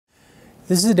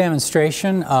This is a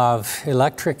demonstration of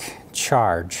electric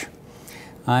charge.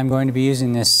 I'm going to be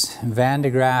using this Van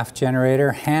de Graaff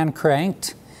generator, hand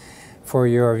cranked, for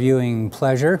your viewing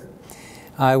pleasure.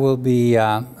 I will be,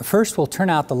 first we'll turn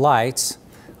out the lights.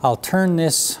 I'll turn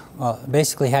this,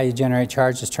 basically how you generate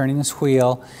charge is turning this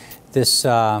wheel. This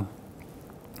band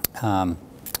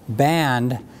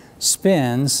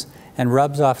spins and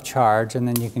rubs off charge, and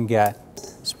then you can get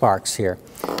sparks here.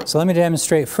 So let me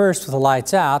demonstrate first with the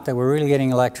lights out that we're really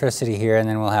getting electricity here, and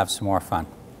then we'll have some more fun.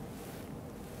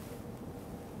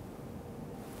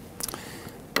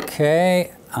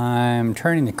 Okay, I'm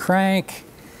turning the crank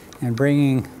and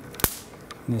bringing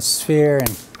the sphere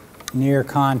in near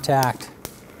contact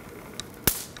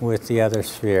with the other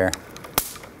sphere.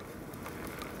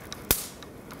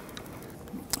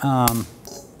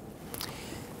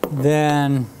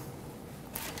 Then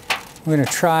we're going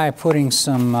to try putting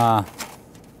some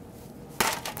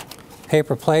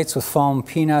paper plates with foam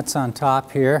peanuts on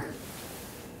top here.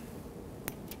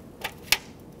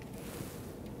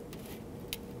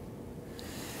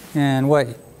 And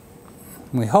what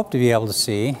we hope to be able to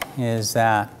see is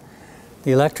that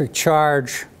the electric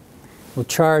charge will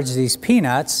charge these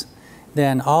peanuts,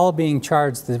 then all being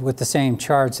charged with the same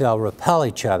charge, they'll repel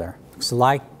each other. So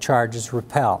like charges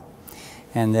repel,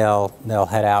 and they'll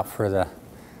head out for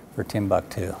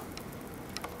Timbuktu.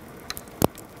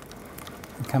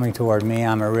 Coming toward me,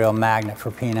 I'm a real magnet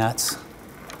for peanuts.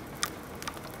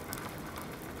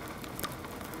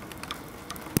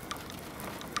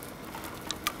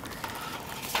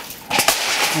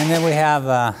 And then we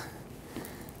have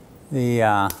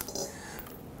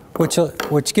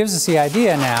which gives us the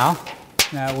idea now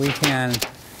that we can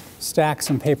stack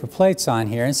some paper plates on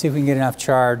here and see if we can get enough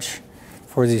charge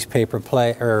for these paper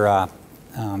plate or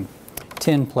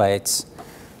tin plates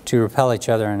to repel each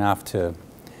other enough to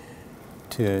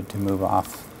move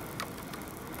off.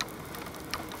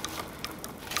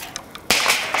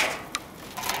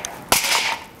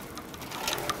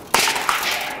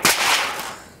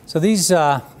 So these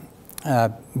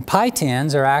pie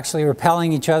tins are actually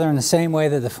repelling each other in the same way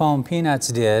that the foam peanuts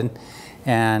did,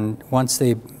 and once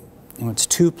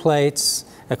two plates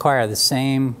acquire the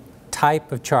same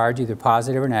type of charge, either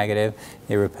positive or negative,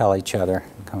 they repel each other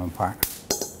and come apart.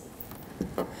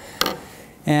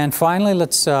 And finally,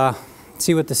 let's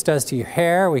see what this does to your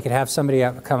hair. We could have somebody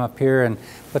come up here and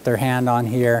put their hand on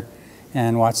here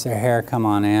and watch their hair come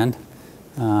on end.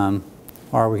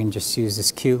 Or we can just use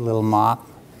this cute little mop.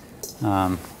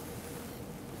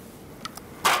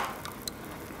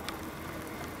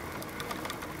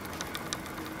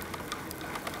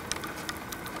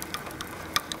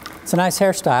 It's a nice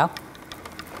hairstyle.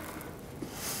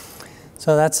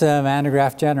 So that's a Van de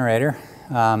Graaff generator.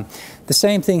 The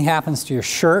same thing happens to your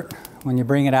shirt when you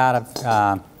bring it out of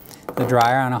the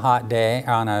dryer on a hot day,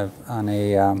 on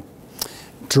a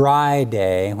dry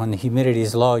day. When the humidity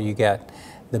is low, you get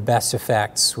the best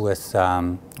effects with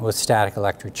static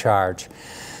electric charge.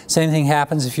 Same thing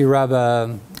happens if you rub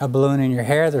a balloon in your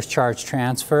hair. There's charge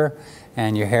transfer,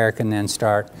 and your hair can then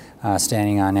start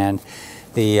standing on end.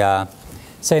 The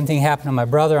same thing happened to my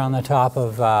brother on the top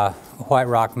of White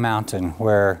Rock Mountain,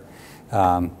 where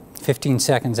 15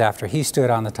 seconds after he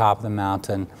stood on the top of the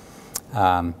mountain,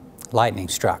 lightning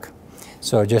struck.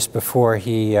 So just before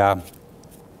I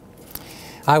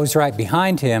was right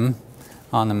behind him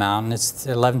on the mountain. It's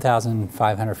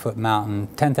 11,500 foot mountain,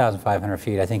 10,500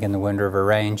 feet, I think, in the Wind River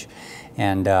Range.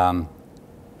 And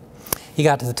he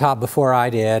got to the top before I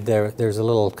did. There's a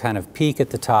little kind of peak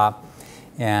at the top,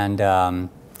 and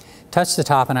touched the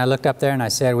top, and I looked up there and I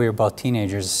said, we were both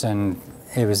teenagers, and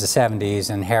it was the 70s,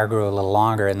 and hair grew a little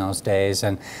longer in those days.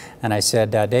 And I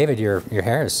said, David, your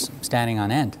hair is standing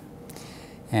on end.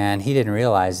 And he didn't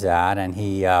realize that, and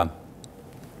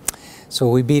so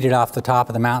we beat it off the top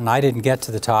of the mountain. I didn't get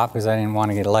to the top because I didn't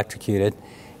want to get electrocuted.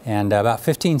 And about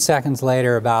 15 seconds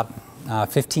later, about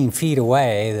 15 feet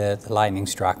away, the lightning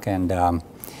struck, and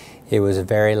it was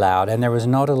very loud. And there was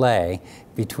no delay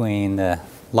between the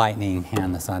lightning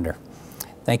and the thunder.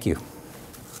 Thank you.